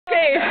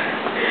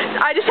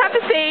I just have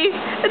to say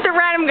that the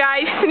random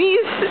guy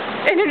sneezed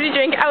energy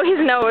drink out his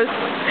nose.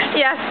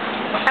 Yes,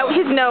 out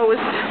his nose.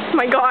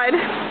 My God.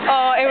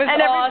 Oh, it was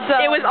awesome.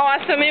 It was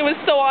awesome. It was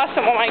so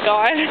awesome. Oh my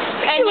God.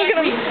 And look at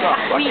him.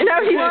 Now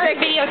he's sick.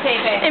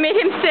 Videotaping. It made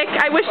him sick.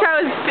 I wish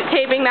I was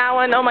taping that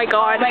one. Oh my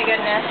God. Oh my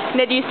goodness.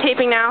 Neji's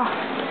taping now.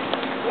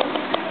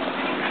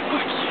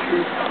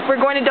 We're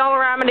going to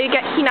Dollarama to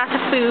get Hinata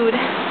food.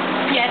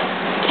 Yes.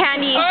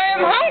 Candy. I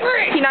am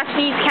hungry. Hinata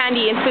needs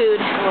candy and food.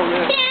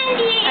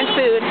 Candy. And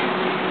food.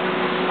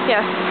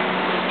 Yes.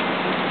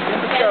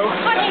 Let's go.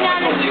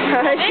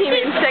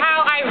 This is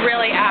how I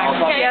really act.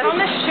 Okay? Yes. On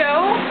the show,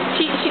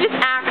 She just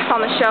acts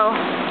on the show.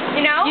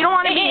 you know, You don't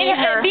want to be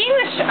her.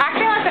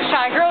 Acting like a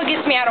shy girl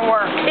gets me out of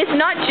work. It's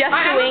not just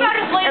I'm doing, about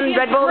as lazy and as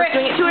Red Bull is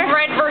doing it to her.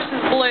 Red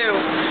versus blue.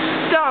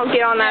 Don't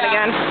get on that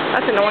again.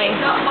 That's annoying.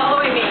 He's not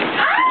following me.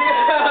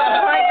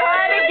 Oh my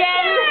God,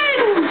 again.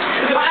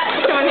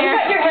 Come on here. You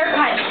got your hair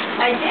cut.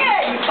 I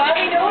did. You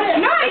finally noticed.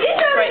 No, I did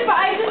notice, but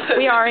I just...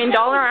 We are in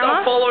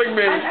Dollarama. Stop following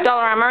me.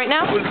 Dollarama right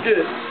now. It was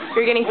good.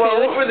 You're getting Well,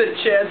 food. what were the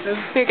chances?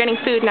 We're getting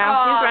food now.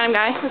 Here's random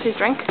guy. What's his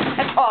drink?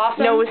 That's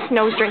awesome.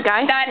 Nose drink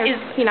guy. That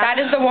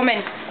is the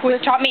woman who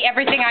has taught me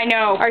everything I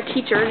know. Our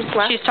teacher just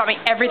left She's taught me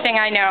everything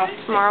I know.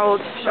 from our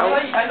old show.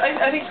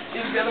 I think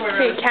it was the other way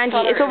Hey, around.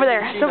 candy. It's over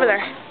there. It's over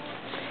there.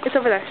 It's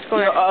over there. It's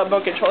over there.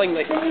 About controlling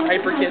like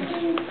hyper kids.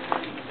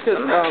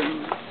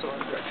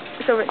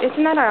 It's over. It's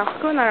in that aisle.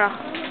 Go in that aisle.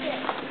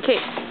 Okay.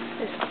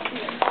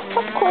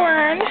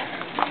 Popcorn.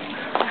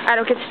 I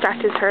don't get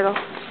distracted as her though.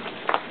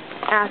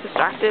 As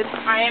distracted.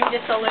 I am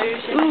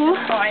disillusioned Ooh. at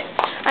this point.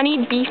 I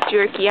need beef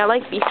jerky. I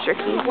like beef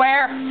jerky.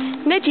 Where?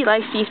 Neji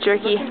likes beef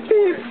jerky.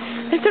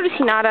 And so does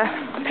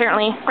Hinata,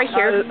 apparently. Right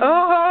here.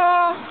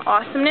 Oh,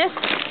 awesomeness.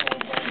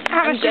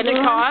 How much does it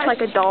cost? Like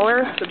 $1.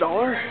 It's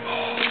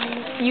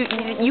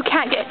 $1? You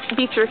can't get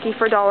beef jerky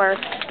for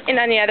 $1 in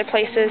any other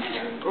places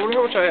I wonder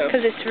how much I have.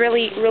 because it's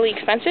really, really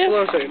expensive.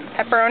 What was I saying?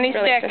 Pepperoni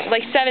Really sticks. expensive.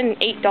 Like $7,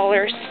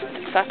 $8.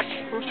 It sucks.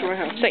 How much do I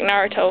have? It's like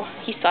Naruto.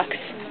 He sucks.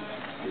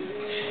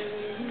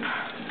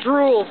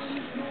 Drools.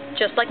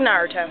 Just like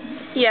Naruto.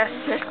 Yes,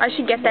 I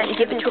should get that and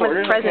give it to him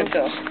as a present.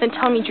 And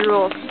tell me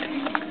drools.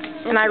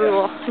 And I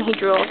rule. And he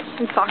drools.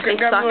 And Sasuke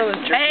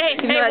sucks. Hey,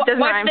 Even though that doesn't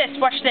watch rhyme. this,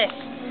 watch this.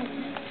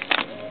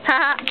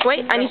 Haha.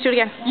 Wait, I need to do it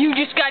again. You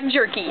just got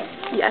jerky.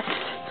 Yes.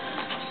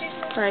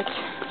 Alright.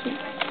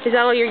 Is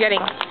that all you're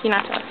getting,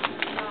 Hinata?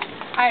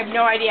 I have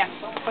no idea.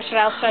 What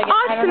else should I get?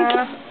 I don't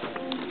know.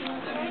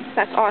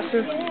 That's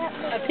awesome.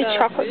 These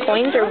chocolate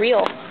coins are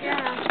real.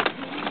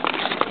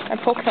 I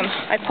poke them.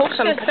 I poke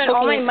them. I spent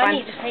all my Poking is money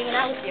fun. just hanging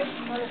out with you,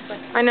 honestly.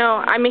 I know.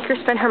 I make her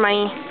spend her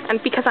money,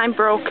 and because I'm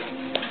broke,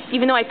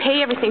 even though I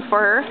pay everything for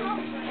her.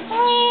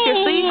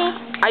 Seriously,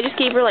 I just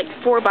gave her like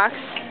 $4.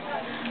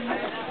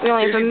 We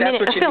only have a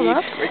minute to film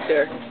up. Right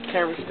there.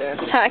 Camera stand.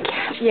 Heck,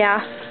 yeah.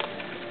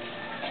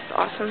 It's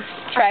awesome.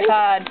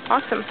 Tripod.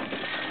 Awesome.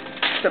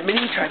 It's a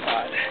mini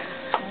tripod.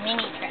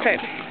 Okay,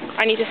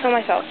 I need to film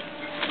myself.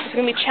 It's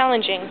gonna be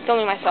challenging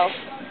filming myself.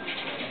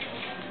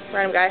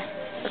 Random guy.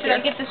 Should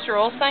I get the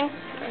strolls thing?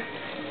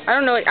 I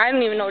don't know. I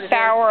don't even know what it is.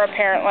 Sour,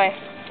 apparently.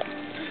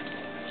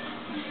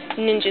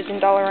 Ninjas in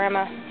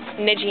Dollarama.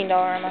 Neji in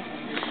Dollarama.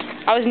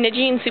 I was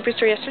Neji in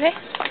Superstore yesterday.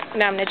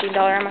 Now I'm Neji in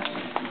Dollarama.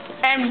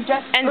 And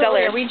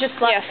Zellers. We just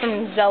left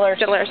from Zellers.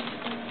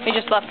 We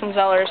just left from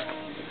Zellers.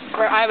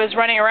 Where I was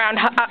running around.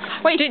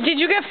 Wait, did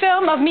you get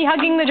film of me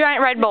hugging the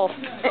giant Red Bull?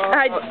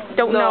 I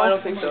don't know. No, I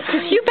don't think so.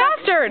 You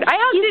bastard! I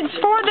hugged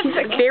it for the...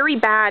 He's very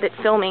bad at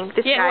filming.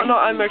 This guy. No,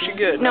 I'm actually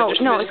good. No, I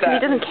just it's missed because he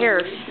that. doesn't care.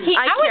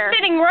 I was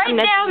sitting right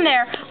down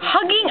there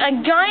hugging a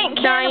giant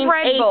can of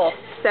Red Bull.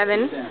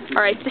 7.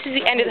 Alright, this is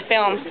the end of the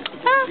film.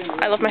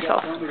 I love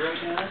myself.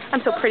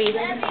 I'm so pretty.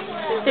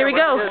 There we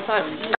go.